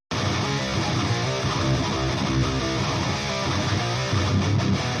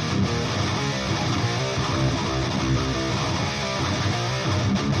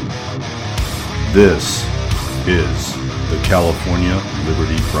This is the California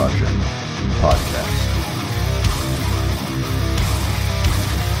Liberty Project podcast.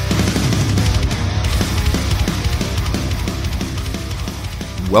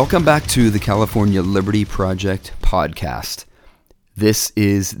 Welcome back to the California Liberty Project podcast. This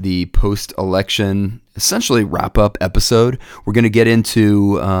is the post-election, essentially wrap-up episode. We're going to get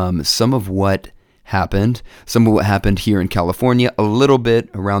into some of what happened here in California, a little bit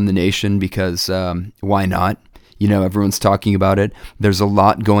around the nation because why not? You know, everyone's talking about it. There's a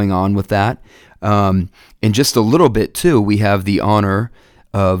lot going on with that. And just a little bit too, we have the honor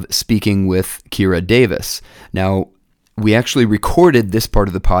of speaking with Kira Davis. Now, we actually recorded this part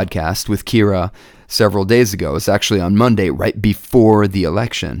of the podcast with Kira several days ago. It's actually on Monday, right before the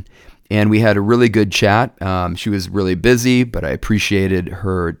election. And we had a really good chat. She was really busy, but I appreciated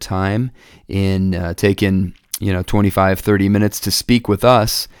her time in taking 25, 30 minutes to speak with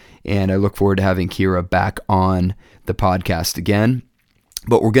us. And I look forward to having Kira back on the podcast again.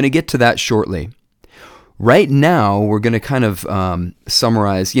 But we're going to get to that shortly. Right now, we're going to kind of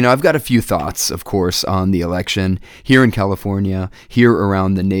summarize. I've got a few thoughts, of course, on the election here in California, here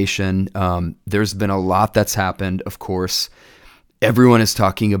around the nation. There's been a lot that's happened, of course. Everyone is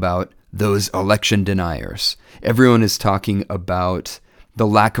talking about those election deniers. Everyone is talking about the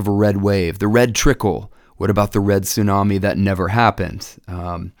lack of a red wave, the red trickle. What about the red tsunami that never happened?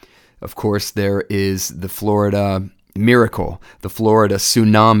 Of course, there is the Florida miracle, the Florida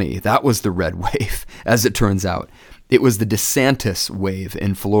tsunami. That was the red wave, as it turns out. It was the DeSantis wave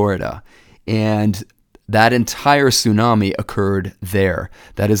in Florida. And that entire tsunami occurred there.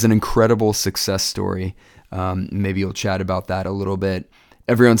 That is an incredible success story. Maybe you'll chat about that a little bit.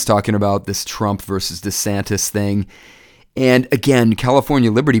 Everyone's talking about this Trump versus DeSantis thing. And again,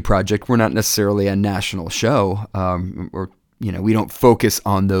 California Liberty Project, we're not necessarily a national show, we don't focus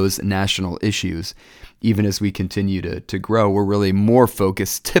on those national issues. Even as we continue to grow, we're really more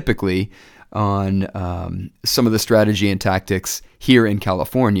focused typically on some of the strategy and tactics here in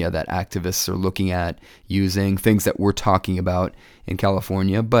California that activists are looking at using, things that we're talking about in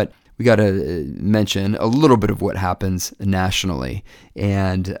California. But we got to mention a little bit of what happens nationally.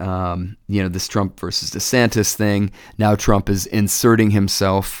 And, this Trump versus DeSantis thing, now Trump is inserting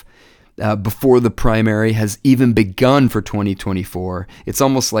himself before the primary has even begun for 2024. It's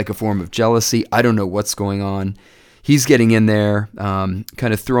almost like a form of jealousy. I don't know what's going on. He's getting in there, kind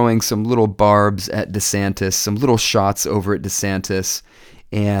of throwing some little barbs at DeSantis, some little shots over at DeSantis.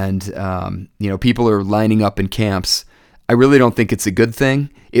 And, people are lining up in camps. I really don't think it's a good thing.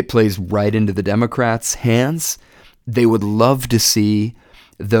 It plays right into the Democrats' hands. They would love to see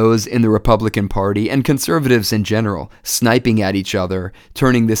those in the Republican Party and conservatives in general sniping at each other,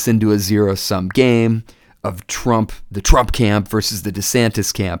 turning this into a zero-sum game of the Trump camp versus the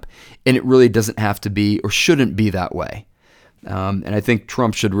DeSantis camp. And it really doesn't have to be or shouldn't be that way. And I think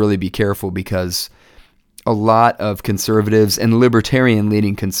Trump should really be careful because a lot of conservatives and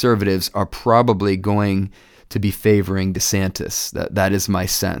libertarian-leaning conservatives are probably going to be favoring DeSantis. That is my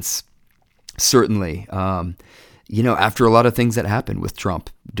sense. Certainly. After a lot of things that happened with Trump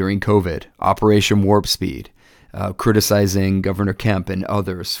during COVID, Operation Warp Speed, criticizing Governor Kemp and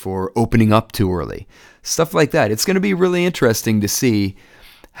others for opening up too early, stuff like that. It's going to be really interesting to see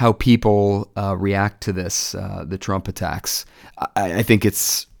how people react to this, the Trump attacks. I think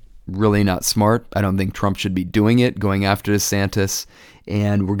it's really not smart. I don't think Trump should be doing it, going after DeSantis,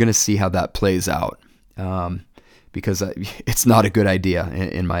 and we're going to see how that plays out because it's not a good idea,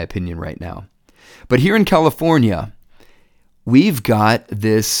 in my opinion, right now. But here in California, we've got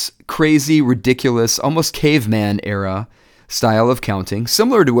this crazy, ridiculous, almost caveman era style of counting,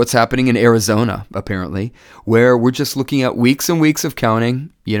 similar to what's happening in Arizona, apparently, where we're just looking at weeks and weeks of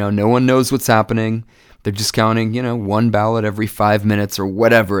counting. No one knows what's happening. They're just counting, one ballot every 5 minutes or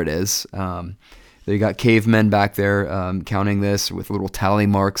whatever it is. They got cavemen back there counting this with little tally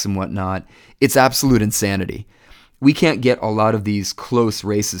marks and whatnot. It's absolute insanity. We can't get a lot of these close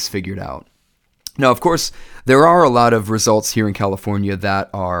races figured out. Now, of course, there are a lot of results here in California that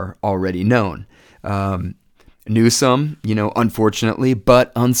are already known. Newsom, unfortunately,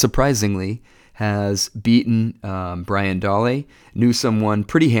 but unsurprisingly, has beaten Brian Dahle. Newsom won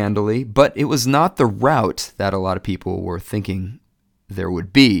pretty handily, but it was not the rout that a lot of people were thinking there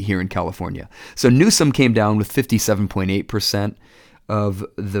would be here in California. So Newsom came down with 57.8% of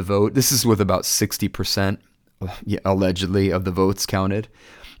the vote. This is with about 60%, allegedly, of the votes counted.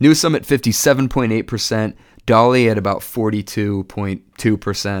 Newsom at 57.8%, Dahle at about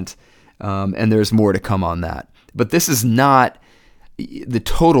 42.2%, and there's more to come on that. But this is not the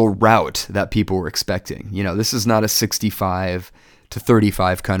total rout that people were expecting. This is not a 65 to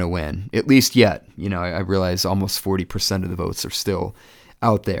 35 kind of win, at least yet. I realize almost 40% of the votes are still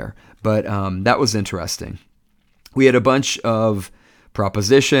out there, but that was interesting. We had a bunch of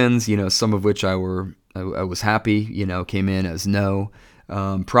propositions, some of which I was happy, came in as no.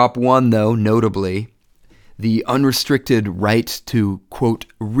 Prop 1, though, notably, the unrestricted right to, quote,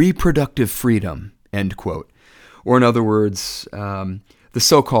 reproductive freedom, end quote. Or in other words, the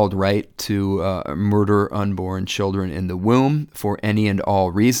so-called right to murder unborn children in the womb for any and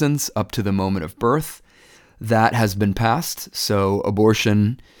all reasons up to the moment of birth. That has been passed. So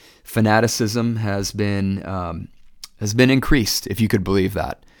abortion fanaticism has been increased, if you could believe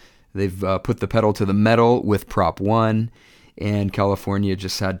that. They've put the pedal to the metal with Prop 1, and California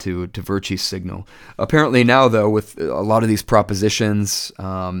just had to virtue signal. Apparently now, though, with a lot of these propositions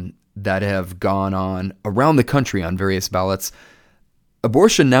that have gone on around the country on various ballots,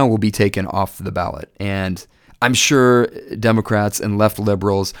 abortion now will be taken off the ballot. And I'm sure Democrats and left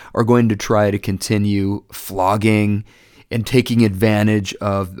liberals are going to try to continue flogging and taking advantage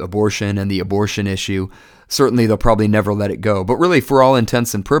of abortion and the abortion issue. Certainly, they'll probably never let it go. But really, for all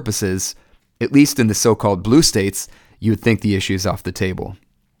intents and purposes, at least in the so-called blue states, you would think the issue is off the table.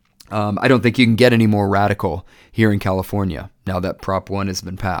 I don't think you can get any more radical here in California now that Prop 1 has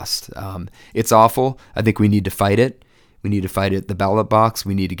been passed. It's awful. I think we need to fight it. We need to fight it at the ballot box.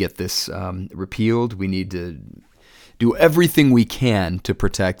 We need to get this repealed. We need to do everything we can to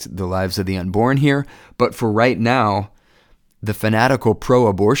protect the lives of the unborn here. But for right now, the fanatical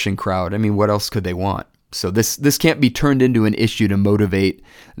pro-abortion crowd, what else could they want? So this can't be turned into an issue to motivate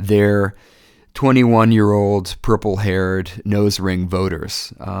their 21-year-old purple-haired nose ring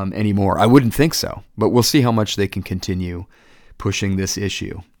voters anymore. I wouldn't think so, but we'll see how much they can continue pushing this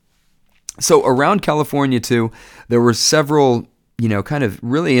issue. So around California, too, there were several, kind of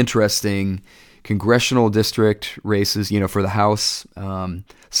really interesting congressional district races, for the House.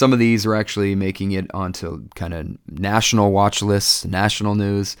 Some of these are actually making it onto kind of national watch lists, national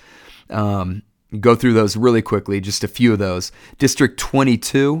news. Go through those really quickly, just a few of those. District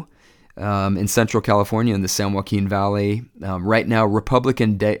 22 in Central California in the San Joaquin Valley. Right now,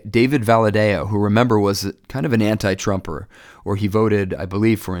 Republican David Valadao, who remember was kind of an anti-Trumper, or he voted, I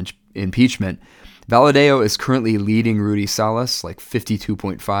believe, for impeachment. Valadao is currently leading Rudy Salas, like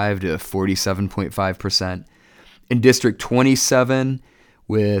 52.5 to 47.5%. In District 27,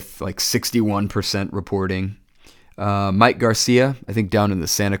 with like 61% reporting. Mike Garcia, I think down in the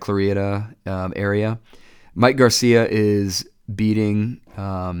Santa Clarita area. Mike Garcia is beating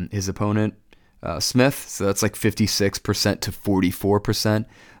his opponent, Smith, so that's like 56% to 44%.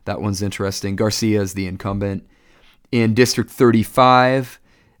 That one's interesting. Garcia is the incumbent. In District 35,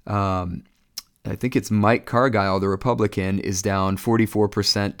 I think it's Mike Cargile, the Republican, is down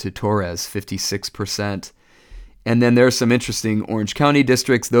 44% to Torres, 56%. And then there's some interesting Orange County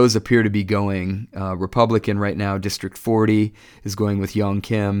districts. Those appear to be going Republican right now. District 40 is going with Young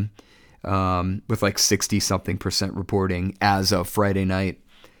Kim with like 60-something% reporting as of Friday night.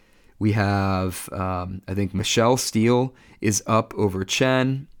 We have, I think Michelle Steele is up over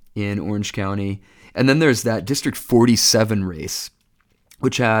Chen in Orange County. And then there's that District 47 race,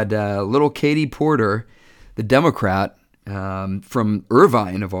 which had little Katie Porter, the Democrat from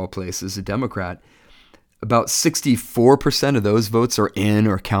Irvine, of all places, a Democrat. About 64% of those votes are in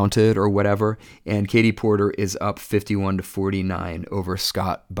or counted or whatever, and Katie Porter is up 51 to 49 over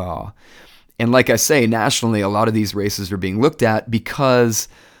Scott Baugh. And like I say, nationally, a lot of these races are being looked at because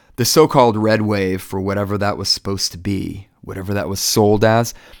the so-called red wave, for whatever that was supposed to be, whatever that was sold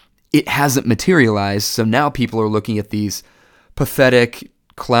as, it hasn't materialized. So now people are looking at these pathetic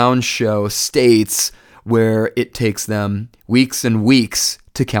clown show states where it takes them weeks and weeks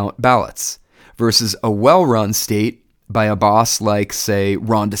to count ballots, versus a well-run state by a boss like, say,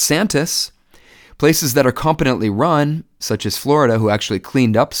 Ron DeSantis, places that are competently run, such as Florida, who actually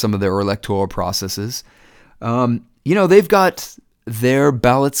cleaned up some of their electoral processes. They've got their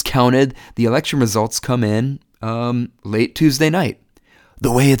ballots counted. The election results come in late Tuesday night,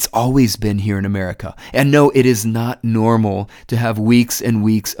 the way it's always been here in America. And no, it is not normal to have weeks and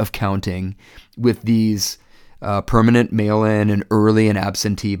weeks of counting with these permanent mail-in and early and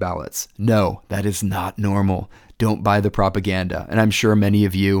absentee ballots. No, that is not normal. Don't buy the propaganda. And I'm sure many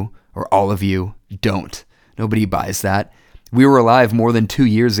of you, or all of you, don't. Nobody buys that. We were alive more than 2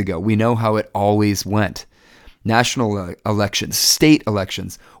 years ago. We know how it always went. National elections, state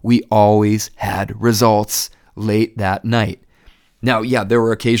elections, we always had results late that night. Now, yeah, there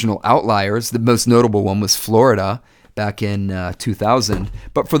were occasional outliers. The most notable one was Florida back in 2000.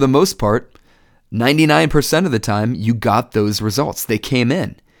 But for the most part, 99% of the time, you got those results. They came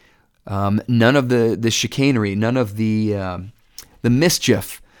in. None of the chicanery, none of the the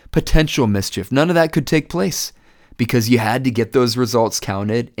mischief, potential mischief, none of that could take place because you had to get those results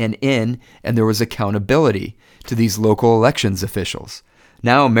counted and there was accountability to these local elections officials.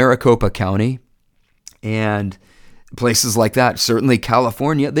 Now Maricopa County and places like that, certainly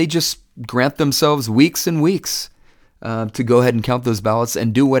California, they just grant themselves weeks and weeks to go ahead and count those ballots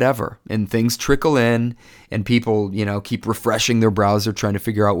and do whatever. And things trickle in and people, keep refreshing their browser trying to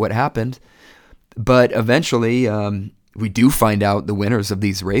figure out what happened. But eventually, we do find out the winners of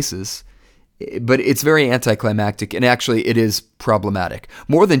these races. But it's very anticlimactic, and actually it is problematic.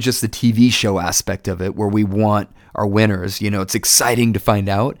 More than just the TV show aspect of it, where we want our winners. It's exciting to find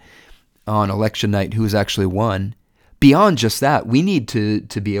out on election night who's actually won. Beyond just that, we need to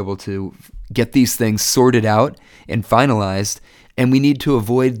be able to get these things sorted out and finalized, and we need to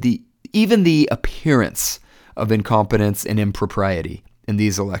avoid even the appearance of incompetence and impropriety in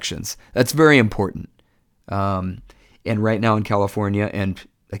these elections. That's very important. And right now in California, and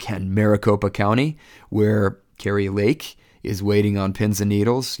again, Maricopa County, where Kari Lake is waiting on pins and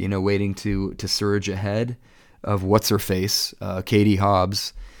needles, waiting to surge ahead of what's-her-face, Katie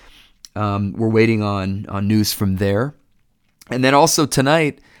Hobbs. We're waiting on news from there. And then also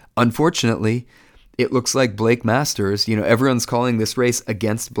tonight, unfortunately, it looks like Blake Masters, everyone's calling this race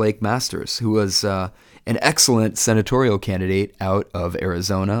against Blake Masters, who was an excellent senatorial candidate out of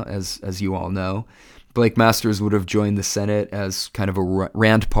Arizona, as you all know. Blake Masters would have joined the Senate as kind of a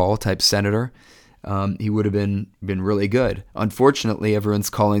Rand Paul type senator. He would have been really good. Unfortunately, everyone's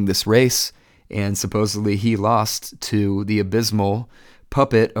calling this race, and supposedly he lost to the abysmal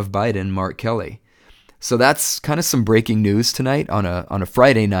puppet of Biden, Mark Kelly. So that's kind of some breaking news tonight on a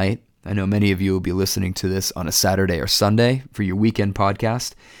Friday night. I know many of you will be listening to this on a Saturday or Sunday for your weekend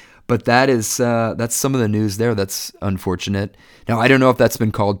podcast. But that's some of the news there that's unfortunate. Now, I don't know if that's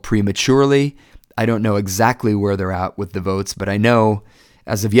been called prematurely. I don't know exactly where they're at with the votes, but I know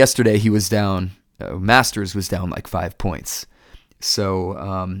as of yesterday, he was down, Masters was down like 5 points.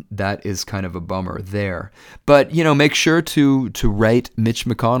 So that is kind of a bummer there. But, make sure to write Mitch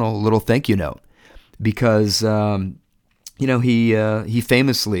McConnell a little thank you note because, he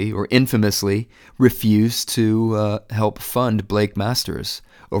famously or infamously refused to help fund Blake Masters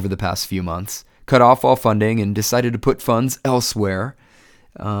over the past few months, cut off all funding and decided to put funds elsewhere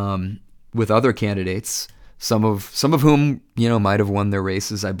with other candidates, some of whom, might have won their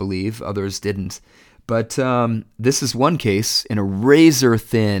races, I believe, others didn't. But this is one case in a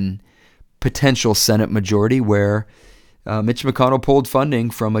razor-thin potential Senate majority where Mitch McConnell pulled funding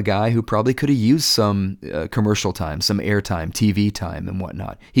from a guy who probably could have used some commercial time, some airtime, TV time, and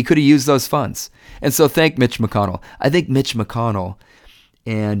whatnot. He could have used those funds. And so thank Mitch McConnell. I think Mitch McConnell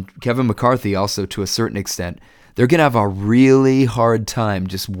and Kevin McCarthy also, to a certain extent, they're going to have a really hard time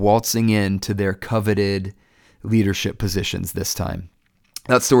just waltzing into their coveted leadership positions this time.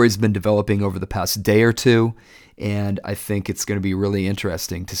 That story's been developing over the past day or two, and I think it's going to be really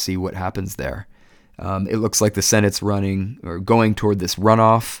interesting to see what happens there. It looks like the Senate's running or going toward this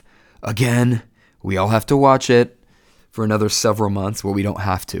runoff. Again, we all have to watch it for another several months. Well, we don't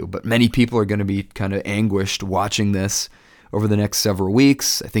have to, but many people are going to be kind of anguished watching this over the next several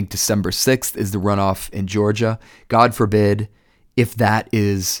weeks. I think December 6th is the runoff in Georgia. God forbid if that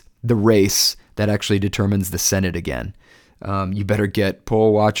is the race that actually determines the Senate again. You better get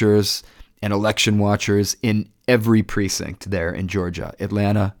poll watchers and election watchers in every precinct there in Georgia.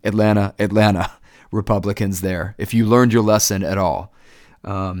 Atlanta, Republicans there, if you learned your lesson at all.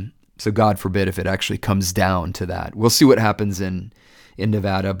 So God forbid if it actually comes down to that. We'll see what happens in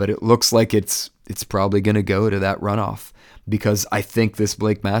Nevada, but it looks like it's probably going to go to that runoff because I think this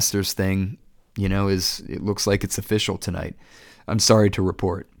Blake Masters thing, it looks like it's official tonight. I'm sorry to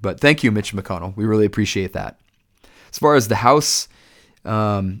report, but thank you, Mitch McConnell. We really appreciate that. As far as the House,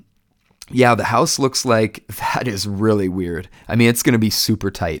 the House looks like that is really weird. I mean, it's going to be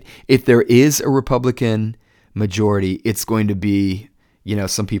super tight. If there is a Republican majority, it's going to be,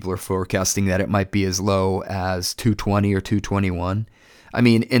 some people are forecasting that it might be as low as 220 or 221. I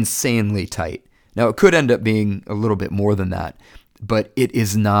mean, insanely tight. Now, it could end up being a little bit more than that, but it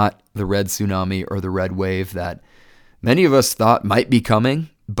is not the red tsunami or the red wave that many of us thought might be coming.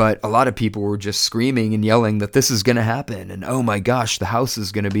 But a lot of people were just screaming and yelling that this is going to happen. And oh my gosh, the House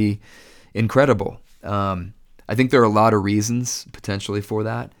is going to be incredible. I think there are a lot of reasons potentially for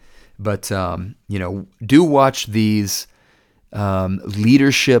that. But, do watch these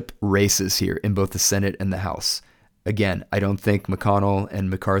leadership races here in both the Senate and the House. Again, I don't think McConnell and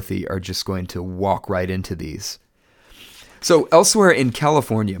McCarthy are just going to walk right into these. So elsewhere in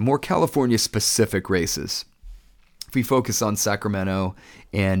California, more California-specific races. If we focus on Sacramento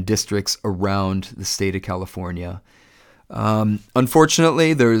and districts around the state of California,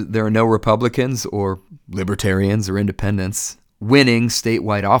 Unfortunately, there are no Republicans or libertarians or independents winning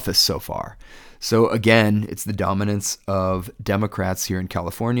statewide office so far. So again, it's the dominance of Democrats here in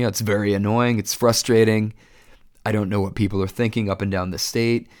California. It's very annoying. It's frustrating. I don't know what people are thinking up and down the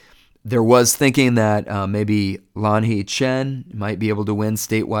state. There was thinking that maybe Lan He-Chen might be able to win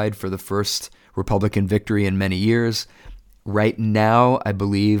statewide for the first Republican victory in many years. Right now, I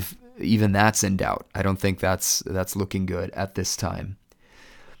believe even that's in doubt. I don't think that's looking good at this time.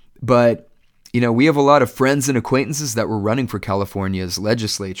 But, we have a lot of friends and acquaintances that were running for California's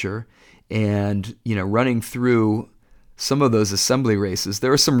legislature and, running through some of those assembly races.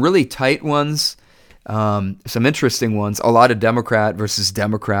 There are some really tight ones, some interesting ones, a lot of Democrat versus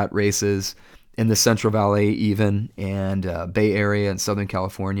Democrat races in the Central Valley even, and Bay Area and Southern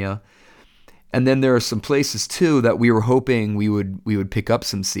California. And then there are some places too that we were hoping we would pick up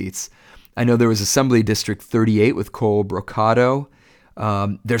some seats. I know there was Assembly District 38 with Cole Brocato.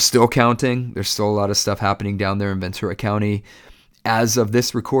 They're still counting. There's still a lot of stuff happening down there in Ventura County. As of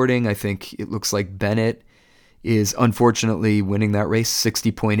this recording, I think it looks like Bennett is unfortunately winning that race,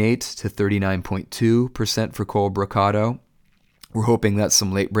 60.8 to 39.2% for Cole Brocato. We're hoping that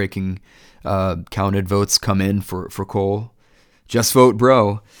some late-breaking counted votes come in for Cole. Just vote,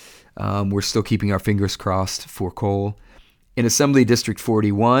 bro. We're still keeping our fingers crossed for Cole. In Assembly District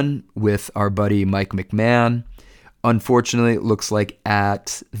 41 with our buddy Mike McMahon, unfortunately, it looks like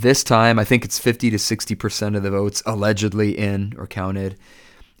at this time, I think it's 50 to 60% of the votes allegedly in or counted.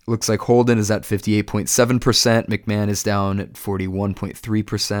 It looks like Holden is at 58.7%. McMahon is down at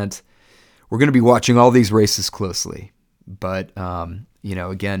 41.3%. We're going to be watching all these races closely. But,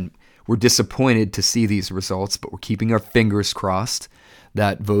 again, we're disappointed to see these results, but we're keeping our fingers crossed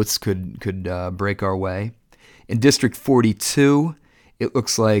that votes could break our way. In District 42, it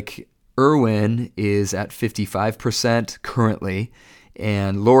looks like Irwin is at 55% currently,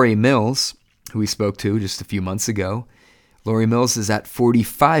 and Lori Mills, who we spoke to just a few months ago, Lori Mills is at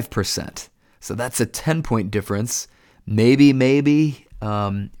 45%. So that's a 10-point difference. Maybe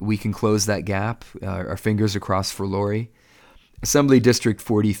we can close that gap. Our fingers are crossed for Lori. Assembly District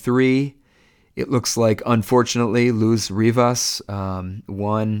 43, it looks like, unfortunately, Luz Rivas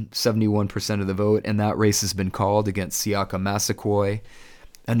won 71% of the vote, and that race has been called against Siaka Massaquoi.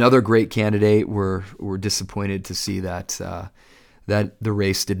 Another great candidate. We're disappointed to see that the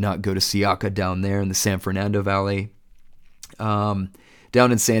race did not go to Siaka down there in the San Fernando Valley. Down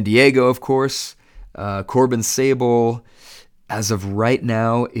in San Diego, of course, Corbin Sable, as of right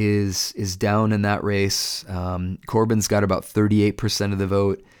now, is down in that race. Corbin's got about 38% of the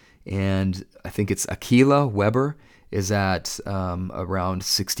vote, and I think it's Aquila Weber is at around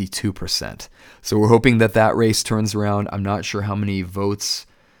 62%. So we're hoping that race turns around. I'm not sure how many votes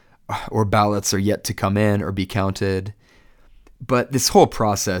or ballots are yet to come in or be counted. But this whole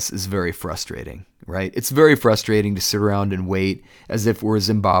process is very frustrating, right? It's very frustrating to sit around and wait as if we're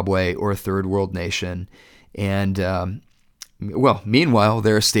Zimbabwe or a third world nation. And, meanwhile,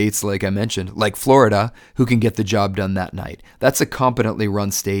 there are states, like I mentioned, like Florida, who can get the job done that night. That's a competently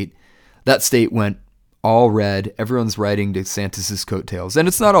run state. That state went all red. Everyone's riding DeSantis' coattails. And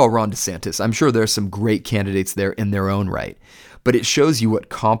it's not all Ron DeSantis. I'm sure there's some great candidates there in their own right. But it shows you what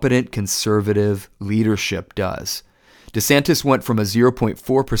competent conservative leadership does. DeSantis went from a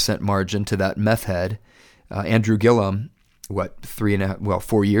 0.4% margin to that meth head, Andrew Gillum,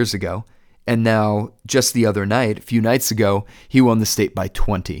 4 years ago. And now, just the other night, a few nights ago, he won the state by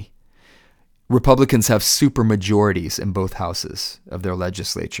 20. Republicans have super majorities in both houses of their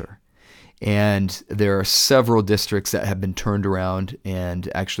legislature. And there are several districts that have been turned around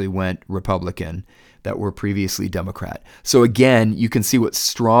and actually went Republican that were previously Democrat. So again, you can see what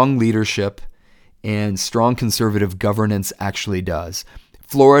strong leadership and strong conservative governance actually does.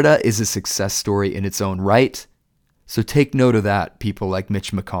 Florida is a success story in its own right. So take note of that, people like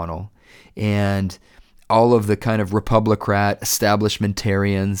Mitch McConnell and all of the kind of Republicrat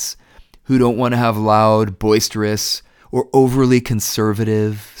establishmentarians who don't want to have loud, boisterous, or overly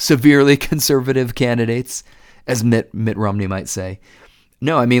conservative, severely conservative candidates, as Mitt Romney might say.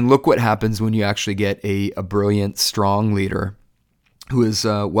 No, I mean, look what happens when you actually get a brilliant, strong leader who is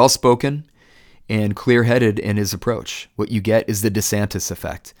well-spoken and clear-headed in his approach. What you get is the DeSantis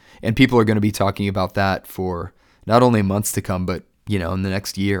effect. And people are going to be talking about that for not only months to come, but, in the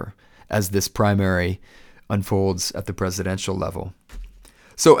next year as this primary unfolds at the presidential level.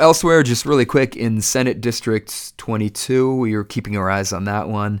 So elsewhere, just really quick, in Senate District 22, we are keeping our eyes on that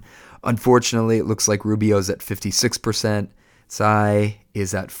one. Unfortunately, it looks like Rubio's at 56%. Tsai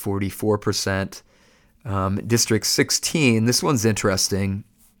is at 44%. District 16, this one's interesting.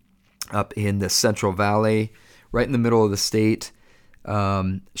 Up in the Central Valley, right in the middle of the state.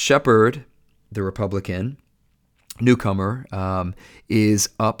 Shepherd, the Republican newcomer, is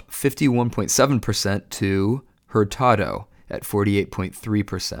up 51.7% to Hurtado at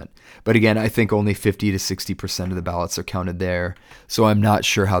 48.3%. But again, I think only 50 to 60% of the ballots are counted there. So I'm not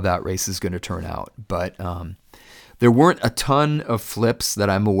sure how that race is going to turn out. But there weren't a ton of flips that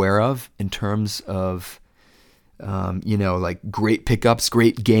I'm aware of in terms of, like great pickups,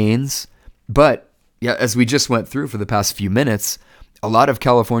 great gains. But yeah, as we just went through for the past few minutes, a lot of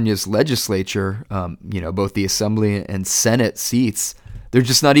California's legislature, both the Assembly and Senate seats, they're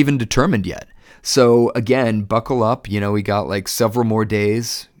just not even determined yet. So again, buckle up. We got like several more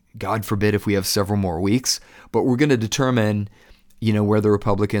days. God forbid if we have several more weeks, but we're going to determine, where the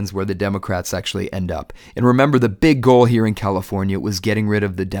Republicans, where the Democrats actually end up. And remember, the big goal here in California was getting rid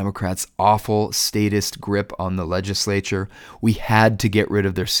of the Democrats' awful statist grip on the legislature. We had to get rid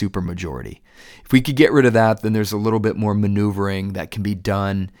of their supermajority. If we could get rid of that, then there's a little bit more maneuvering that can be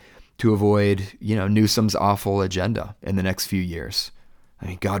done to avoid, Newsom's awful agenda in the next few years. I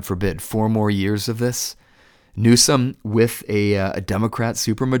mean, God forbid, 4 more years of this. Newsom with a Democrat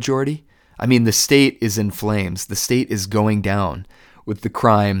supermajority. I mean, the state is in flames. The state is going down with the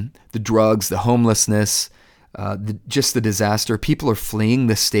crime, the drugs, the homelessness, just the disaster. People are fleeing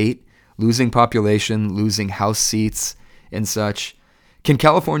the state, losing population, losing house seats and such. Can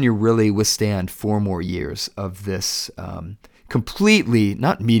California really withstand 4 more years of this completely,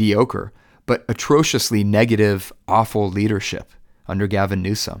 not mediocre, but atrociously negative, awful leadership under Gavin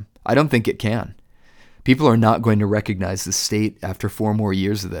Newsom? I don't think it can. People are not going to recognize the state after 4 more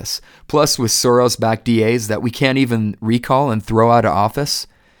years of this. Plus, with Soros-backed DAs that we can't even recall and throw out of office,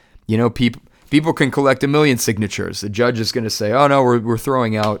 people can collect 1 million signatures. The judge is going to say, oh no, we're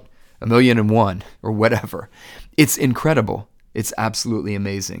throwing out 1,000,001 or whatever. It's incredible. It's absolutely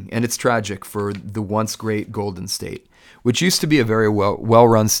amazing. And it's tragic for the once great Golden State, which used to be a very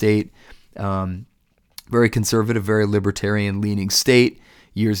well-run state, very conservative, very libertarian-leaning state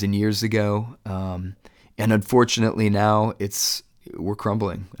years and years ago. And unfortunately now we're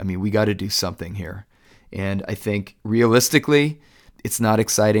crumbling. I mean, we got to do something here. And I think realistically, it's not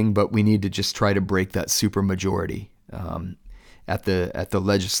exciting, but we need to just try to break that supermajority at the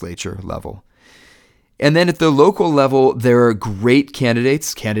legislature level. And then at the local level, there are great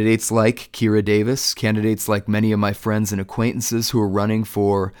candidates like Kira Davis, candidates like many of my friends and acquaintances who are running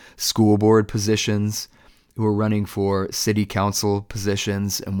for school board positions, who are running for city council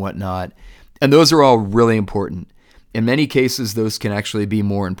positions and whatnot. And those are all really important. In many cases, those can actually be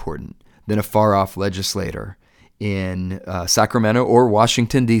more important than a far-off legislator in Sacramento or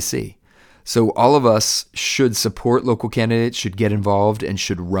Washington, D.C. So all of us should support local candidates, should get involved, and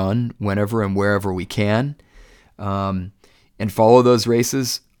should run whenever and wherever we can, and follow those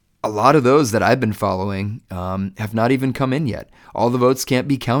races. A lot of those that I've been following have not even come in yet. All the votes can't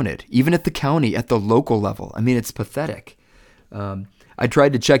be counted, even at the county, at the local level. I mean, it's pathetic. I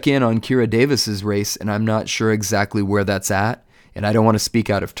tried to check in on Kira Davis's race, and I'm not sure exactly where that's at, and I don't want to speak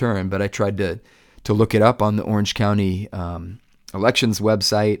out of turn, but I tried to look it up on the Orange County elections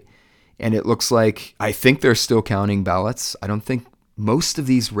website, and it looks like I think they're still counting ballots. I don't think most of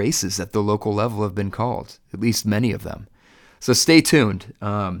these races at the local level have been called, at least many of them. So stay tuned.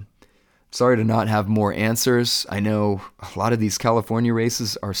 Sorry to not have more answers. I know a lot of these California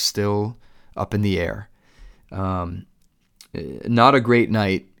races are still up in the air. Not a great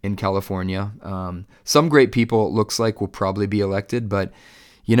night in California. Some great people, it looks like, will probably be elected, but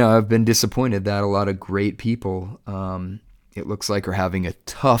I've been disappointed that a lot of great people, it looks like, are having a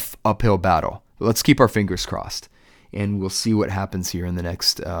tough uphill battle. But let's keep our fingers crossed, and we'll see what happens here in the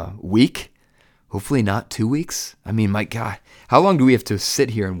next week. Hopefully not 2 weeks. I mean, my God, how long do we have to sit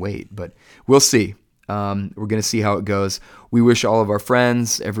here and wait? But we'll see. We're going to see how it goes. We wish all of our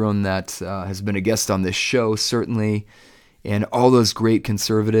friends, everyone that has been a guest on this show, certainly, and all those great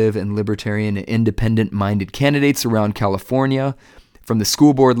conservative and libertarian and independent-minded candidates around California, from the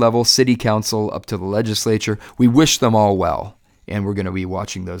school board level, city council, up to the legislature. We wish them all well, and we're going to be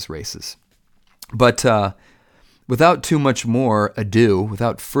watching those races. But without too much more ado,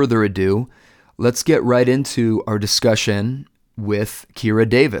 without further ado, let's get right into our discussion with Kira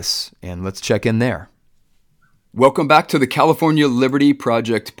Davis, and let's check in there. Welcome back to the California Liberty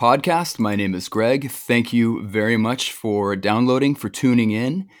Project podcast. My name is Greg. Thank you very much for downloading, for tuning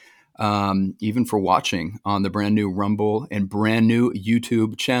in, even for watching on the brand new Rumble and brand new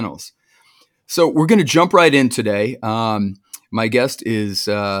YouTube channels. So we're going to jump right in today. My guest is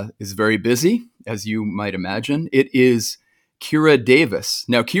very busy, as you might imagine. It is Kira Davis.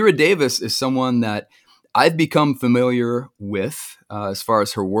 Now, Kira Davis is someone that I've become familiar with as far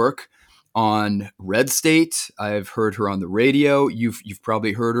as her work. on Red State. I've heard her on the radio. You've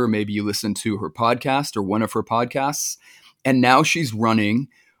probably heard her. Maybe you listened to her podcast or one of her podcasts. And now she's running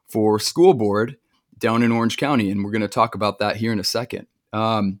for school board down in Orange County. And we're going to talk about that here in a second.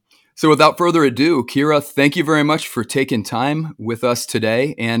 So without further ado, Kira, thank you very much for taking time with us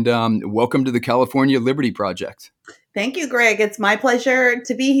today. And welcome to the California Liberty Project. Thank you, Greg. It's my pleasure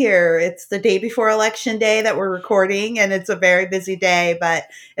to be here. It's the day before Election Day that we're recording, and it's a very busy day, but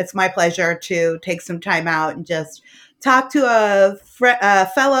it's my pleasure to take some time out and just talk to a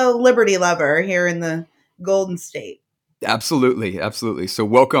fellow Liberty lover here in the Golden State. Absolutely. Absolutely. So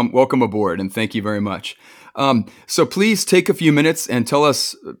welcome aboard, and thank you very much. So please take a few minutes and tell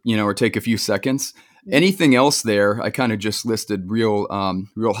us, or take a few seconds. Anything else there? I kind of just listed real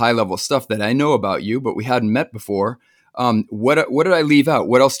high level stuff that I know about you, but we hadn't met before. What did I leave out?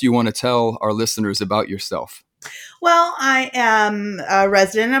 What else do you want to tell our listeners about yourself? Well, I am a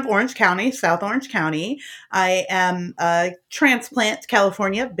resident of Orange County, South Orange County. I am a transplant to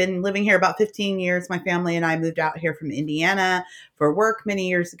California. I've been living here about 15 years. My family and I moved out here from Indiana for work many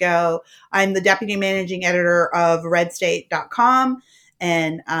years ago. I'm the deputy managing editor of redstate.com.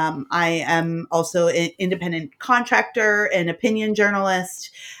 And I am also an independent contractor and opinion journalist.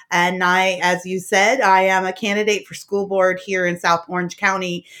 And as you said, I am a candidate for school board here in South Orange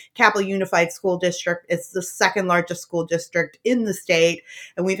County, Capital Unified School District. It's the second largest school district in the state.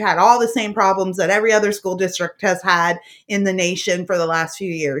 And we've had all the same problems that every other school district has had in the nation for the last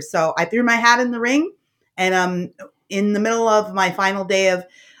few years. So I threw my hat in the ring, and I'm in the middle of my final day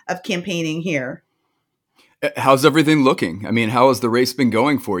of campaigning here. How's everything looking? I mean, how has the race been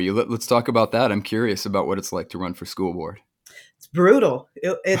going for you? Let's talk about that. I'm curious about what it's like to run for school board. It's brutal.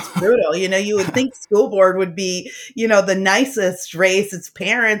 It's brutal. You would think school board would be, the nicest race. It's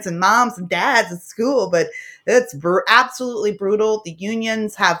parents and moms and dads at school, but it's absolutely brutal. The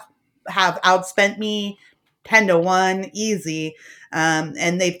unions have outspent me 10-1 easy.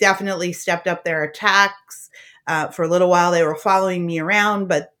 And they've definitely stepped up their attacks. For a little while, they were following me around,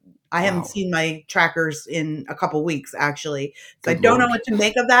 but I haven't seen my trackers in a couple weeks, actually. So I don't know what to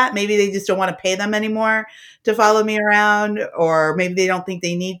make of that. Maybe they just don't want to pay them anymore to follow me around, or maybe they don't think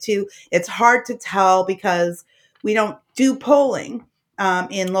they need to. It's hard to tell because we don't do polling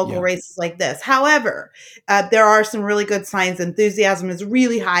in local races like this. However, there are some really good signs. Enthusiasm is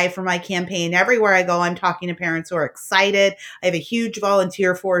really high for my campaign. Everywhere I go, I'm talking to parents who are excited. I have a huge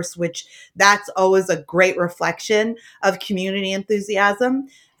volunteer force, which that's always a great reflection of community enthusiasm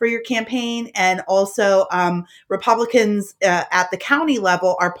for your campaign. And also Republicans at the county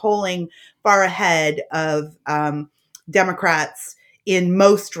level are polling far ahead of Democrats in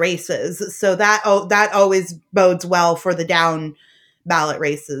most races. So that always bodes well for the down ballot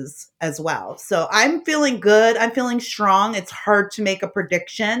races as well. So I'm feeling good. I'm feeling strong. It's hard to make a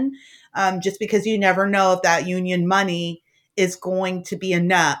prediction just because you never know if that union money is going to be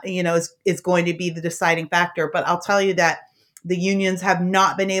enough, is going to be the deciding factor. But I'll tell you that the unions have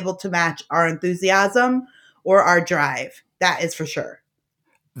not been able to match our enthusiasm or our drive. That is for sure.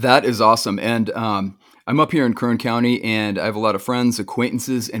 That is awesome. And I'm up here in Kern County, and I have a lot of friends,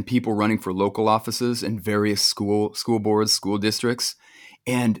 acquaintances, and people running for local offices in various school boards, school districts.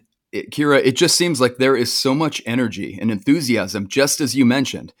 And Kira, it just seems like there is so much energy and enthusiasm, just as you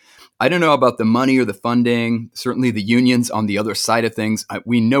mentioned. I don't know about the money or the funding. Certainly the unions on the other side of things,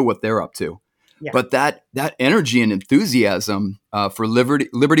 we know what they're up to. Yeah. But that energy and enthusiasm for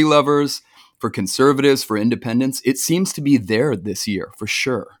liberty lovers, for conservatives, for independents, it seems to be there this year for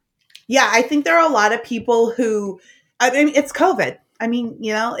sure. Yeah, I think there are a lot of people who, it's COVID.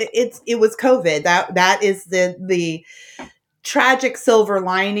 It was COVID. That is the tragic silver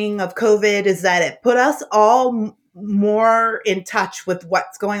lining of COVID, is that it put us all more in touch with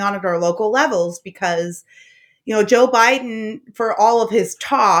what's going on at our local levels, because Joe Biden, for all of his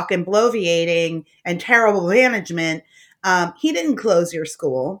talk and bloviating and terrible management, he didn't close your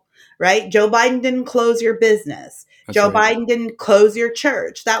school, right? Joe Biden didn't close your business. That's Joe right. Biden didn't close your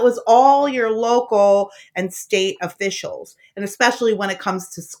church. That was all your local and state officials. And especially when it comes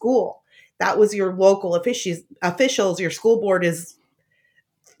to school, that was your local officials. Your school board is,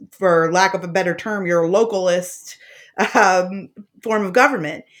 for lack of a better term, your localist form of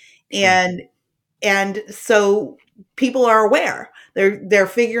government. And so people are aware. They're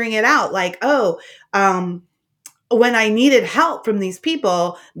figuring it out. Like, when I needed help from these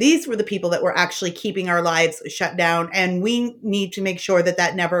people, these were the people that were actually keeping our lives shut down. And we need to make sure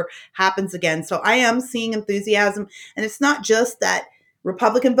that never happens again. So I am seeing enthusiasm. And it's not just that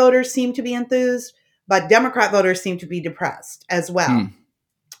Republican voters seem to be enthused, but Democrat voters seem to be depressed as well.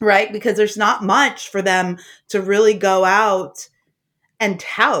 Right? Because there's not much for them to really go out and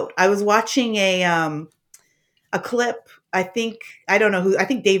tout. I was watching a clip. I don't know who. I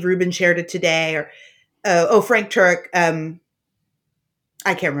think Dave Rubin shared it today, or Frank Turek.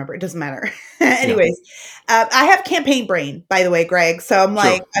 I can't remember. It doesn't matter. Yeah. Anyways, I have campaign brain, by the way, Greg. So I'm Sure.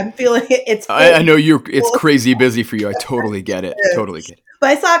 like, I'm feeling it. It's I know it's crazy busy for you. I totally get it. Totally get it. But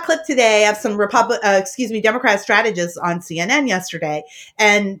I saw a clip today of some Democrat strategists on CNN yesterday,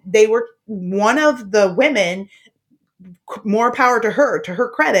 and they were one of the women. More power to her. To her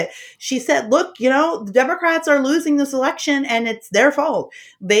credit, she said, "Look, the Democrats are losing this election, and it's their fault.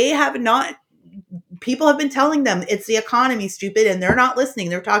 They have not." People have been telling them it's the economy, stupid, and they're not listening.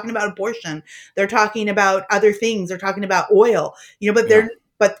 They're talking about abortion. They're talking about other things. They're talking about oil. Yeah.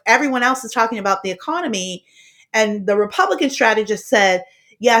 But everyone else is talking about the economy. And the Republican strategist said,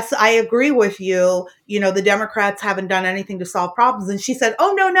 "Yes, I agree with you. The Democrats haven't done anything to solve problems." And she said,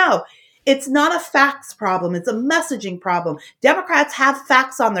 "Oh, no, no. It's not a facts problem. It's a messaging problem. Democrats have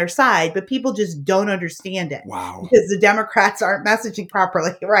facts on their side, but people just don't understand it." Wow. Because the Democrats aren't messaging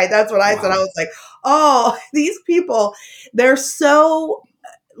properly, right? That's what I said. I Wow. was like, oh, these people, they're so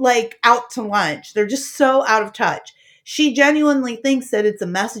like out to lunch. They're just so out of touch. She genuinely thinks that it's a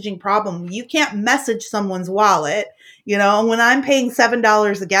messaging problem. You can't message someone's wallet. When I'm paying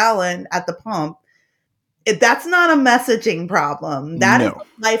 $7 a gallon at the pump, that's not a messaging problem. That is No.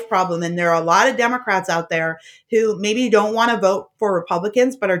 a life problem. And there are a lot of Democrats out there who maybe don't want to vote for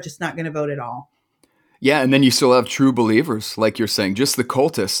Republicans, but are just not going to vote at all. Yeah, and then you still have true believers, like you're saying, just the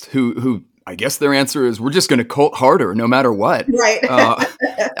cultist who I guess their answer is we're just going to cult harder no matter what. Right.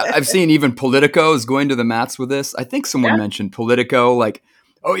 I've seen even Politico is going to the mats with this. I think someone mentioned Politico, like,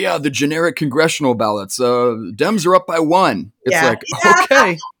 oh yeah, the generic congressional ballots. Dems are up by 1. It's like,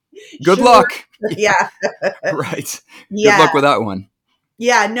 okay, good luck. Yeah. Right. Yeah. Good luck with that one.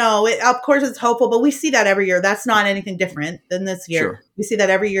 Yeah, no, of course it's hopeful, but we see that every year. That's not anything different than this year. Sure. We see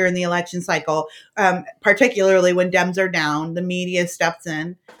that every year in the election cycle, particularly when Dems are down, the media steps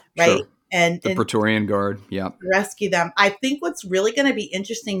in, right? Sure. And the Praetorian Guard, rescue them. I think what's really going to be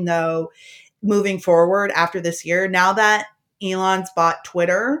interesting, though, moving forward after this year, now that Elon's bought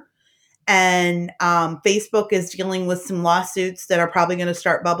Twitter and Facebook is dealing with some lawsuits that are probably going to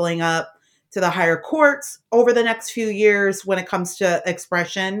start bubbling up to the higher courts over the next few years when it comes to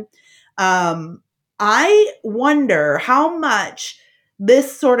expression. I wonder how much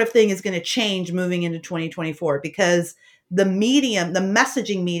this sort of thing is going to change moving into 2024 because the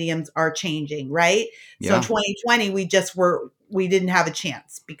messaging mediums are changing, right? Yeah. So in 2020, we didn't have a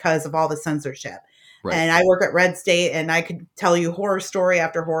chance because of all the censorship. Right. And I work at Red State, and I could tell you horror story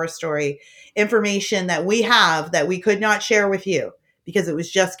after horror story, information that we have that we could not share with you because it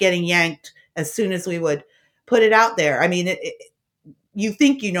was just getting yanked as soon as we would put it out there. I mean, you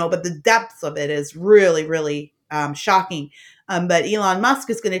think but the depths of it is really, really shocking. But Elon Musk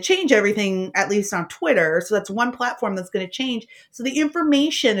is going to change everything, at least on Twitter. So that's one platform that's going to change. So the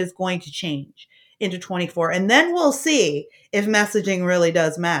information is going to change into 24. And then we'll see if messaging really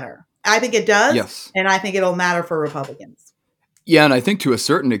does matter. I think it does. Yes. And I think it'll matter for Republicans. Yeah, and I think to a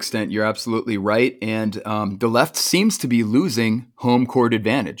certain extent, you're absolutely right. And the left seems to be losing home court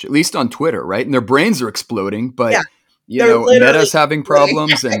advantage, at least on Twitter, right? And their brains are exploding, but Meta's having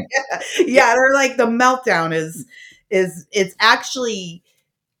problems. And they're like, the meltdown is it's actually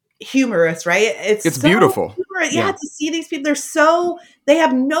humorous, right? It's so beautiful. Humorous. Yeah, to see these people, they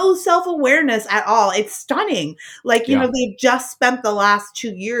have no self-awareness at all. It's stunning. Like, they've just spent the last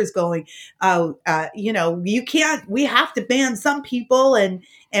 2 years going, we have to ban some people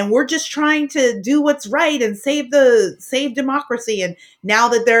and we're just trying to do what's right and save democracy. And now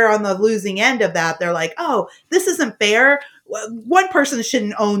that they're on the losing end of that, they're like, oh, this isn't fair. One person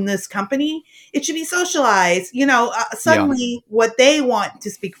shouldn't own this company. It should be socialized. Suddenly what they want to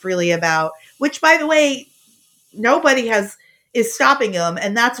speak freely about, which, by the way, nobody is stopping them.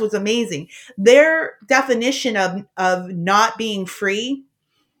 And that's what's amazing. Their definition of not being free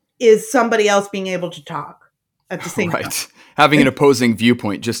is somebody else being able to talk at the same time. Having an opposing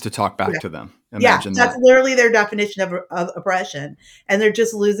viewpoint just to talk back to them. Imagine that's literally their definition of oppression. And they're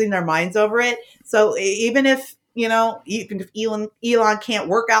just losing their minds over it. So even if, even if Elon can't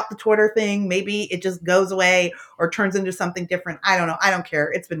work out the Twitter thing, maybe it just goes away or turns into something different. I don't know. I don't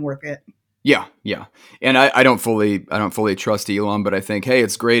care. It's been worth it. Yeah. And I don't fully trust Elon, but I think, hey,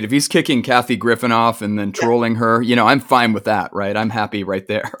 it's great. If he's kicking Kathy Griffin off and then trolling her, I'm fine with that, right? I'm happy right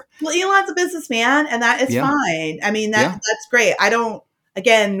there. Well, Elon's a businessman, and that is fine. I mean, that's great.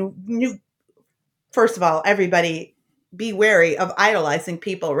 First of all, everybody be wary of idolizing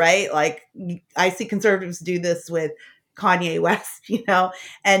people, right? Like, I see conservatives do this with Kanye West,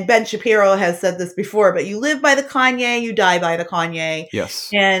 and Ben Shapiro has said this before, but you live by the Kanye, you die by the Kanye. Yes.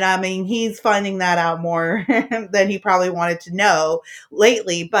 And I mean, he's finding that out more than he probably wanted to know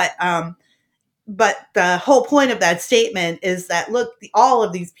lately. But the whole point of that statement is that, look, all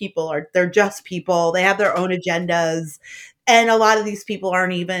of these people they're just people. They have their own agendas. And a lot of these people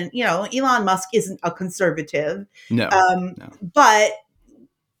aren't even, Elon Musk isn't a conservative. No. But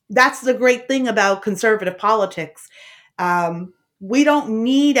that's the great thing about conservative politics. We don't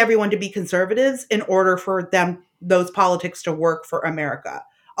need everyone to be conservatives in order for those politics to work for America.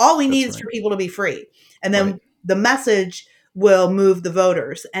 All we need is for people to be free. And then the message will move the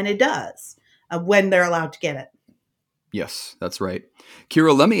voters. And it does when they're allowed to get it. Yes, that's right.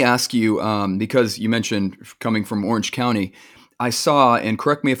 Kira, let me ask you, because you mentioned coming from Orange County, I saw, and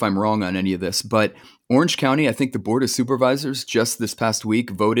correct me if I'm wrong on any of this, but Orange County, I think the Board of Supervisors just this past week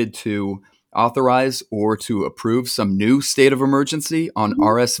voted to authorize or to approve some new state of emergency on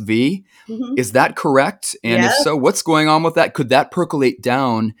RSV. Mm-hmm. Is that correct? And if so, what's going on with that? Could that percolate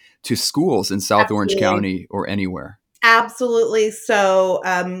down to schools in South Orange County or anywhere? Absolutely. So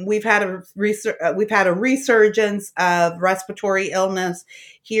we've had a resurgence of respiratory illness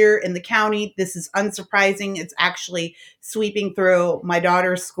here in the county. This is unsurprising. It's actually sweeping through my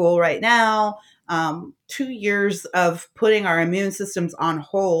daughter's school right now. 2 years of putting our immune systems on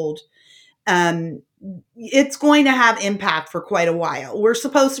hold. It's going to have impact for quite a while. We're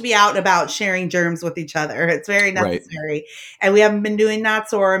supposed to be out and about sharing germs with each other. It's very necessary. Right. And we haven't been doing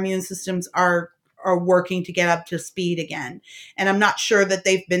that. So our immune systems are working to get up to speed again. And I'm not sure that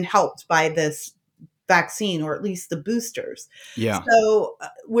they've been helped by this vaccine, or at least the boosters. Yeah. So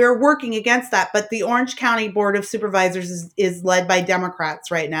we're working against that. But the Orange County Board of Supervisors is led by Democrats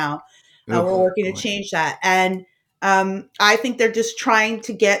right now. We're working to change that. And I think they're just trying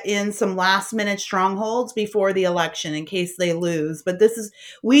to get in some last minute strongholds before the election in case they lose. But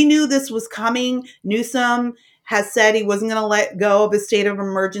we knew this was coming. Newsom has said he wasn't going to let go of his state of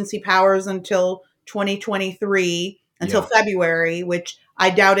emergency powers until 2023, until February, which I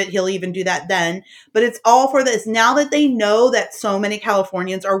doubt it he'll even do that then. But it's all for this. Now that they know that so many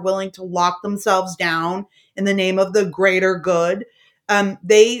Californians are willing to lock themselves down in the name of the greater good,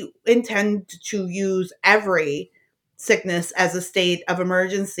 they intend to use every sickness as a state of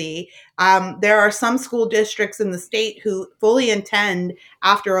emergency. There are some school districts in the state who fully intend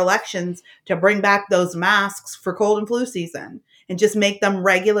after elections to bring back those masks for cold and flu season and just make them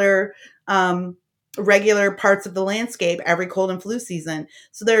regular parts of the landscape every cold and flu season.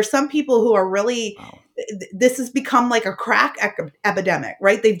 So there are some people who are really, this has become like a crack epidemic,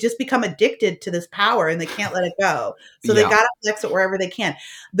 right? They've just become addicted to this power and they can't let it go. So they got to flex it wherever they can.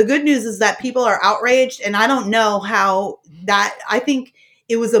 The good news is that people are outraged, and I don't know how I think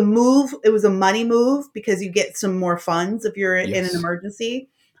it was a move. It was a money move because you get some more funds if you're in an emergency,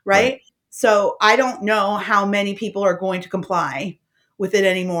 right? So I don't know how many people are going to comply with it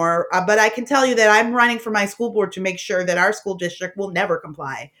anymore. But I can tell you that I'm running for my school board to make sure that our school district will never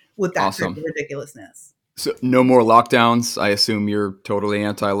comply with that type of ridiculousness. So no more lockdowns. I assume you're totally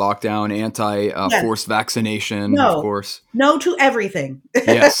anti-lockdown, anti-forced vaccination, of course. No to everything.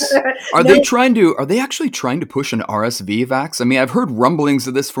 Yes. Are they actually trying to push an RSV vax? I mean, I've heard rumblings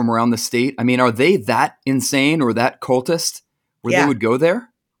of this from around the state. I mean, are they that insane or that cultist where they would go there?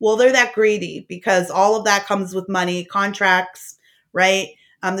 Well, they're that greedy because all of that comes with money, contracts, right?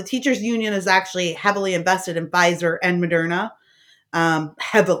 The teachers union is actually heavily invested in Pfizer and Moderna,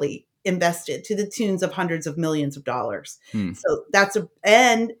 heavily invested to the tunes of hundreds of millions of dollars. So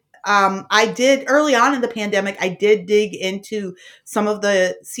I did early on in the pandemic, I did dig into some of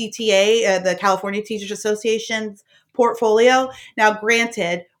the CTA, the California Teachers Association's portfolio. Now,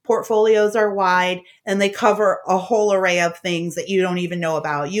 granted, portfolios are wide and they cover a whole array of things that you don't even know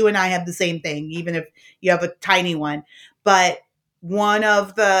about. You and I have the same thing, even if you have a tiny one. But one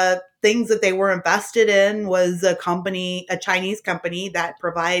of the things that they were invested in was a Chinese company that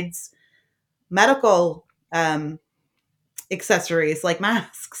provides medical accessories like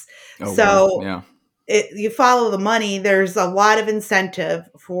masks. You follow the money. There's a lot of incentive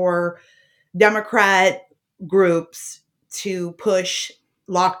for Democrat groups to push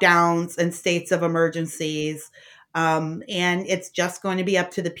lockdowns and states of emergencies. And it's just going to be up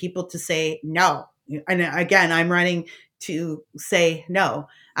to the people to say no. And again, I'm running to say no,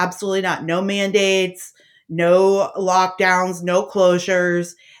 absolutely not. No mandates, no lockdowns, no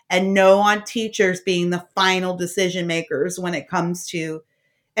closures, and no on teachers being the final decision makers when it comes to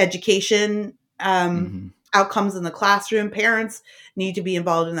education outcomes in the classroom. Parents need to be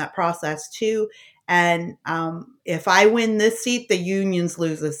involved in that process too. And if I win this seat, the unions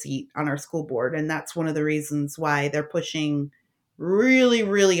lose a seat on our school board. And that's one of the reasons why they're pushing really,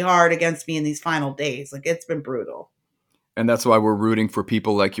 really hard against me in these final days. Like, it's been brutal. And that's why we're rooting for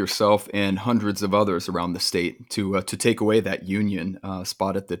people like yourself and hundreds of others around the state to take away that union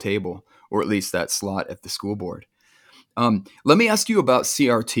spot at the table, or at least that slot at the school board. Let me ask you about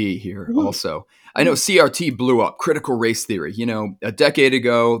CRT here also. I know CRT blew up, critical race theory. You know, a decade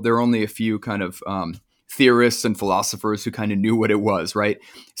ago, there were only a few kind of theorists and philosophers who kind of knew what it was, right?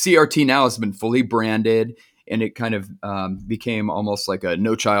 CRT now has been fully branded, and it kind of became almost like a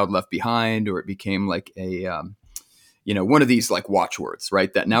No Child Left Behind, or it became like a one of these like watchwords,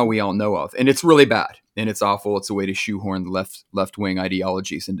 right? That now we all know of, and it's really bad and it's awful. It's a way to shoehorn the left wing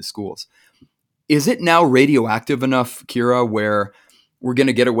ideologies into schools. Is it now radioactive enough, Kira, where we're going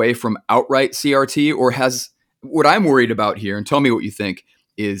to get away from outright CRT, or has what I'm worried about here, and tell me what you think,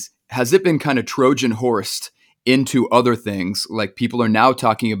 has it been kind of Trojan horsed into other things? Like, people are now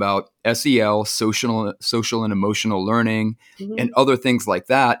talking about SEL, social and emotional learning, and other things like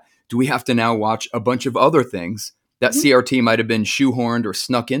that. Do we have to now watch a bunch of other things that CRT might have been shoehorned or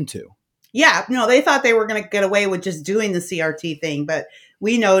snuck into? Yeah, no, they thought they were going to get away with just doing the CRT thing, but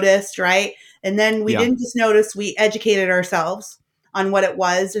we noticed, right? And then we didn't just notice, we educated ourselves on what it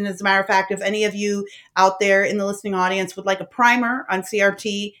was. And as a matter of fact, if any of you out there in the listening audience would like a primer on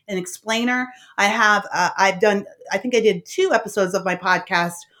CRT, an explainer, I think I did 2 episodes of my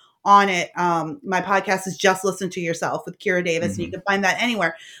podcast on it. My podcast is Just Listen to Yourself with Kira Davis, and you can find that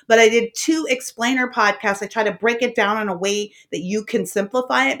anywhere. But I did 2 explainer podcasts. I try to break it down in a way that you can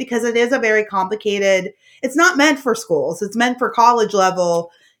simplify it, because it is a very complicated, it's not meant for schools. It's meant for college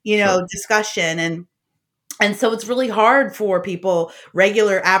level, discussion. And so it's really hard for people,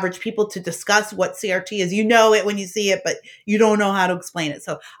 regular average people, to discuss what CRT is. You know it when you see it, but you don't know how to explain it.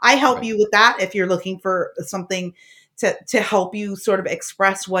 So I help you with that if you're looking for something to help you sort of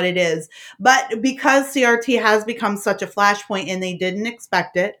express what it is. But because CRT has become such a flashpoint, and they didn't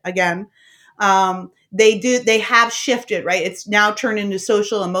expect it, again, they have shifted, right? It's now turned into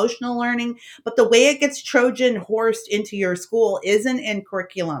social emotional learning, but the way it gets Trojan horsed into your school isn't in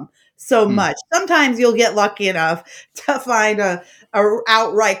curriculum so much. Sometimes you'll get lucky enough to find a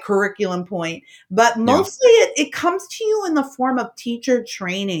outright curriculum point, but mostly it comes to you in the form of teacher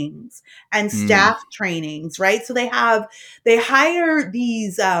trainings and staff trainings, right? So they hire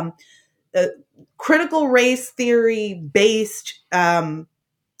these critical race theory based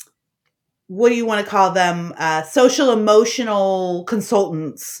what do you want to call them? Social emotional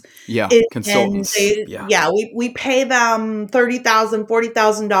consultants. Yeah, consultants. We pay them $30,000,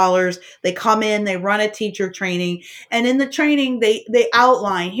 $40,000. They come in, they run a teacher training, and in the training, they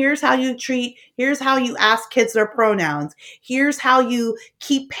outline, here's how you treat, here's how you ask kids their pronouns, here's how you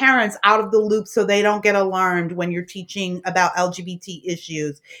keep parents out of the loop so they don't get alarmed when you're teaching about LGBT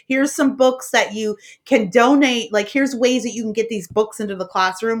issues. Here's some books that you can donate. Like, here's ways that you can get these books into the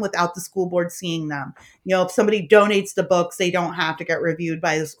classroom without the school board seeing them. If somebody donates the books, they don't have to get reviewed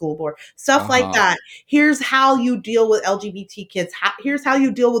by the school board. Stuff like that. Here's how you deal with LGBT kids. Here's how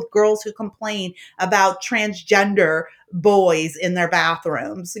you deal with girls who complain about transgender boys in their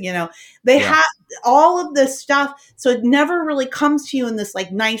bathrooms. They have all of this stuff. So it never really comes to you in this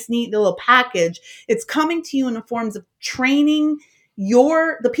like nice, neat little package. It's coming to you in the forms of training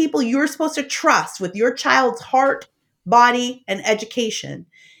the people you're supposed to trust with your child's heart, body, and education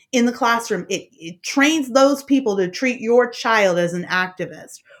in the classroom. It trains those people to treat your child as an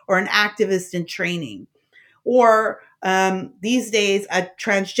activist, or an activist in training, or these days a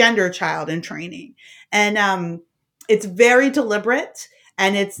transgender child in training. And it's very deliberate,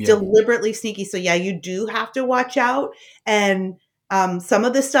 and it's deliberately sneaky. So you do have to watch out. And some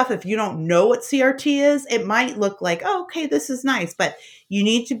of this stuff, if you don't know what CRT is, it might look like, oh, okay, this is nice, but you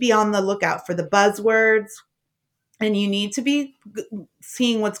need to be on the lookout for the buzzwords, and you need to be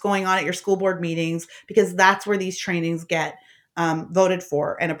seeing what's going on at your school board meetings, because that's where these trainings get voted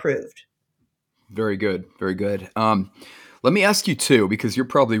for and approved. Very good. Very good. Let me ask you too, because you're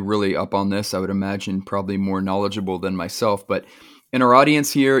probably really up on this. I would imagine probably more knowledgeable than myself, but in our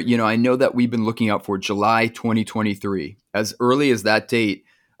audience here, I know that we've been looking out for July 2023. As early as that date,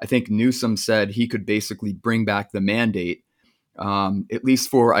 I think Newsom said he could basically bring back the mandate, at least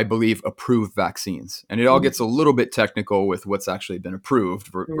for, I believe, approved vaccines. And it all gets a little bit technical with what's actually been approved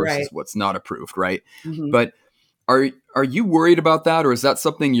versus what's not approved, right? But are you worried about that, or is that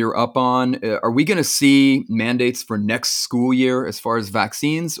something you're up on? Are we going to see mandates for next school year as far as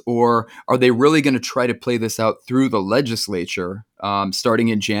vaccines, or are they really going to try to play this out through the legislature starting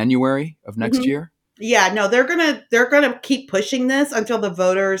in January of next year? Yeah, no, they're gonna keep pushing this until the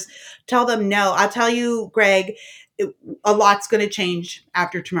voters tell them no. I'll tell you, Greg, a lot's gonna change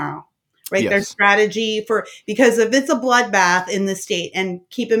after tomorrow. Right? Their Yes. strategy because if it's a bloodbath in the state, and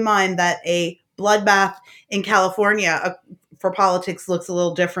keep in mind that a bloodbath in California for politics looks a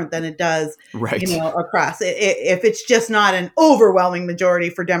little different than it does, Right. across. If it's just not an overwhelming majority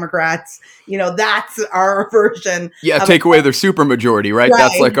for Democrats, that's our version Yeah, of take away their supermajority, right?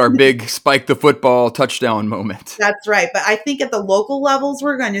 That's right. like our big spike the football touchdown moment. That's right. But I think at the local levels,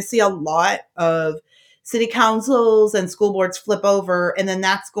 we're going to see a lot of city councils and school boards flip over. And then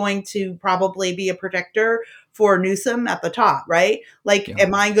that's going to probably be a protector for Newsom at the top, right? Like, Yeah.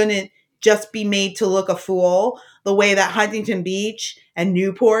 am I going to just be made to look a fool the way that Huntington Beach and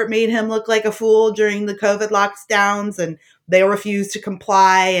Newport made him look like a fool during the COVID lockdowns, and they refused to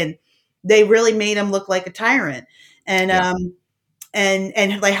comply, and they really made him look like a tyrant. And, Yeah.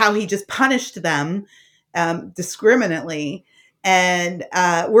 and like how he just punished them discriminately. And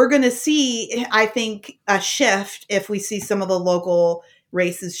we're going to see, I think, a shift if we see some of the local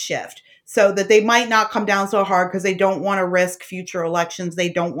races shift, so that they might not come down so hard because they don't want to risk future elections. They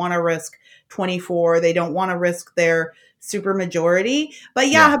don't want to risk 24. They don't want to risk their supermajority. But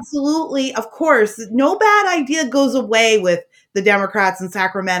yeah, Yeah. absolutely. Of course, no bad idea goes away with the Democrats in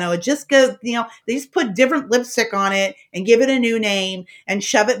Sacramento. It just goes, they just put different lipstick on it and give it a new name and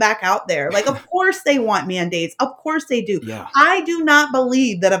shove it back out there. Like, of course they want mandates. Of course they do. Yeah. I do not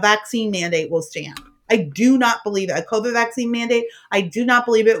believe that a vaccine mandate will stand. I do not believe it. A COVID vaccine mandate, I do not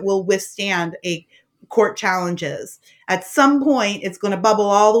believe it will withstand a court challenges. At some point, it's going to bubble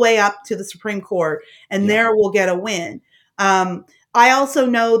all the way up to the Supreme Court, and there we'll get a win. I also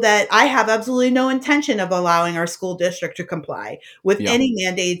know that I have absolutely no intention of allowing our school district to comply with any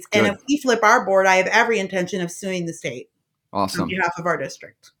mandates. Good. And if we flip our board, I have every intention of suing the state Awesome. on behalf of our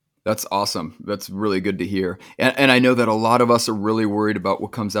district. That's awesome. That's really good to hear. And I know that a lot of us are really worried about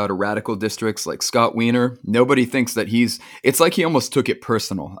what comes out of radical districts like Scott Wiener. Nobody thinks that it's like he almost took it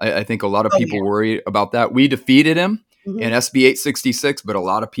personal. I think a lot of people worry about that. We defeated him in SB 866, but a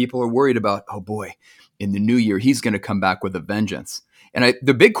lot of people are worried about, oh boy, in the new year, he's going to come back with a vengeance. And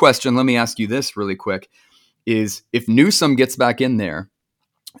the big question, let me ask you this really quick, is if Newsom gets back in there,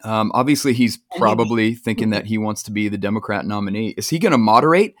 obviously he's probably thinking that he wants to be the Democrat nominee. Is he going to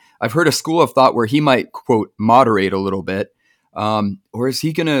moderate? I've heard a school of thought where he might, quote, moderate a little bit. Or is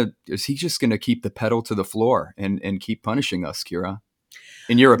he just going to keep the pedal to the floor and keep punishing us, Kira,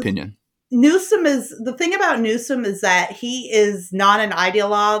 in your opinion? The thing about Newsom is that he is not an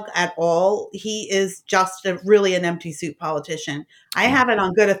ideologue at all. He is just really an empty suit politician. I have it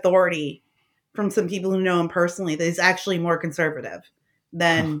on good authority from some people who know him personally that he's actually more conservative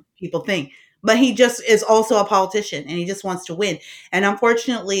than people think. But he just is also a politician, and he just wants to win. And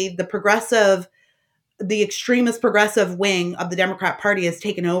unfortunately, the extremist progressive wing of the Democrat Party has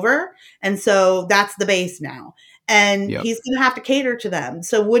taken over. And so that's the base now. And he's going to have to cater to them.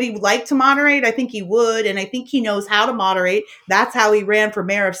 So would he like to moderate? I think he would. And I think he knows how to moderate. That's how he ran for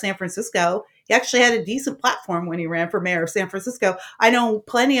mayor of San Francisco. He actually had a decent platform when he ran for mayor of San Francisco. I know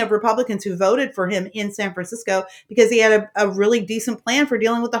plenty of Republicans who voted for him in San Francisco because he had a really decent plan for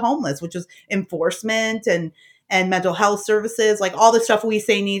dealing with the homeless, which was enforcement and mental health services, like all the stuff we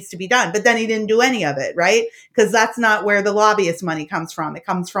say needs to be done. But then he didn't do any of it, right? Because that's not where the lobbyist money comes from. It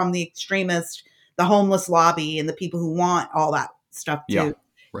comes from the extremist, the homeless lobby, and the people who want all that stuff to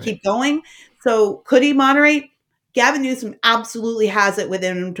keep going. So could he moderate? Gavin Newsom absolutely has it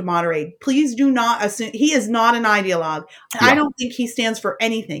within him to moderate. Please do not assume he is not an ideologue. I don't think he stands for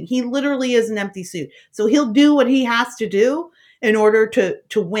anything. He literally is an empty suit. So he'll do what he has to do in order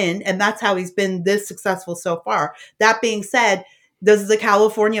to win. And that's how he's been this successful so far. That being said, does the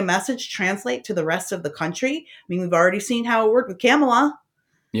California message translate to the rest of the country? I mean, we've already seen how it worked with Kamala.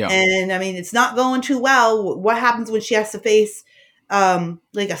 Yeah. And I mean, it's not going too well. What happens when she has to face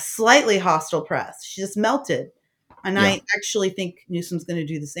like a slightly hostile press? She just melted. And I actually think Newsom's going to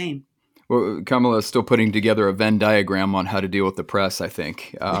do the same. Well, Kamala is still putting together a Venn diagram on how to deal with the press, I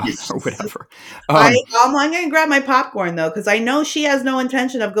think, or whatever. I'm going to grab my popcorn, though, because I know she has no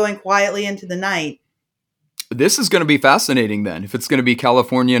intention of going quietly into the night. This is going to be fascinating, then, if it's going to be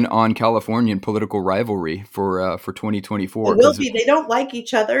Californian on Californian political rivalry for 2024. It will be. They don't like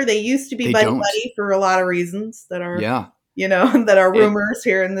each other. They used to be buddy-buddy for a lot of reasons that are that are rumors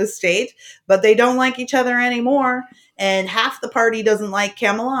here in this state, but they don't like each other anymore. And half the party doesn't like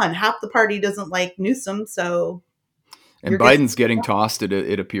Kamala and half the party doesn't like Newsom. So, and Biden's getting tossed.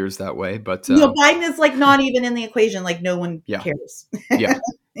 It appears that way, but Biden is like not even in the equation. Like no one cares.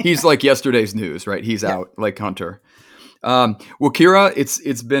 He's like yesterday's news, right? He's out like Hunter. Well, Kira,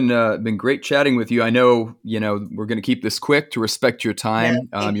 it's been great chatting with you. I know, we're going to keep this quick to respect your time.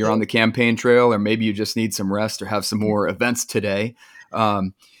 Yeah, You're on the campaign trail, or maybe you just need some rest or have some more events today.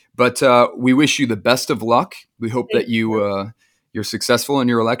 But we wish you the best of luck. We hope that you're successful in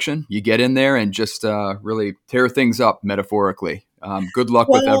your election. You get in there and just really tear things up metaphorically. Good luck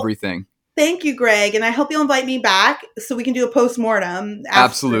with everything. Thank you, Greg. And I hope you'll invite me back so we can do a postmortem after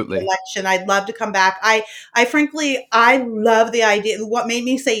Absolutely. the election. I'd love to come back. I frankly, I love the idea. What made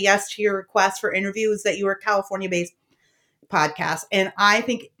me say yes to your request for interview is that you were a California-based podcast. And I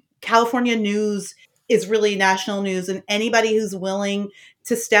think California news is really national news. And anybody who's willing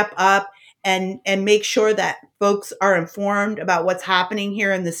to step up and make sure that folks are informed about what's happening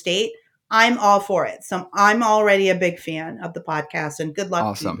here in the state, I'm all for it. So I'm already a big fan of the podcast, and good luck.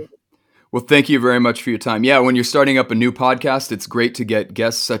 Awesome. To you. Well, thank you very much for your time. Yeah, when you're starting up a new podcast, it's great to get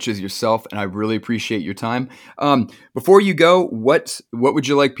guests such as yourself, and I really appreciate your time. Before you go, what would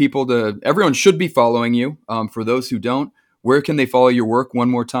you like people to? Everyone should be following you. For those who don't, where can they follow your work one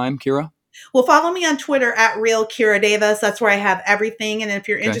more time, Kira? Well, follow me on Twitter at Real Kira Davis. That's where I have everything. And if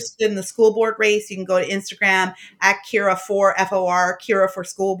you're interested in the school board race, you can go to Instagram at Kira4, F-O-R, Kira for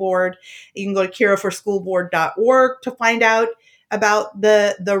School Board. You can go to kiraforschoolboard.org to find out about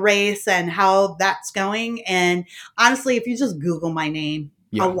the race and how that's going. And honestly, if you just Google my name,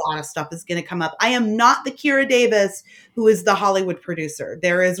 a lot of stuff is going to come up. I am not the Kira Davis who is the Hollywood producer.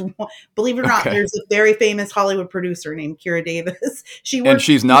 There is, believe it or not, there's a very famous Hollywood producer named Kira Davis. And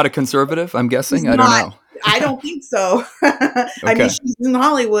she's not a conservative, I'm guessing? I don't know. I don't think so. I mean, she's in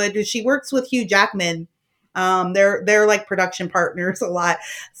Hollywood. She works with Hugh Jackman. They're like production partners a lot.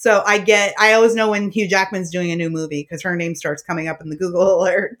 So I always know when Hugh Jackman's doing a new movie because her name starts coming up in the Google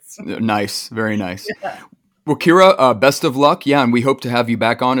alerts. Nice. Very nice. Yeah. Well, Kira, best of luck. Yeah, and we hope to have you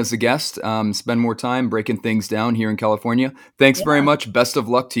back on as a guest, spend more time breaking things down here in California. Thanks very much. Best of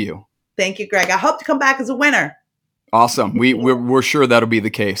luck to you. Thank you, Greg. I hope to come back as a winner. Awesome. We're sure that'll be the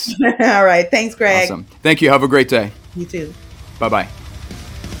case. All right. Thanks, Greg. Awesome. Thank you. Have a great day. You too. Bye-bye.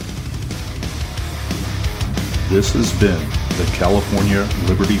 This has been the California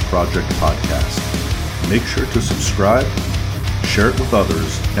Liberty Project podcast. Make sure to subscribe, share it with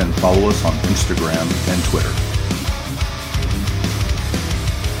others, and follow us on Instagram and Twitter.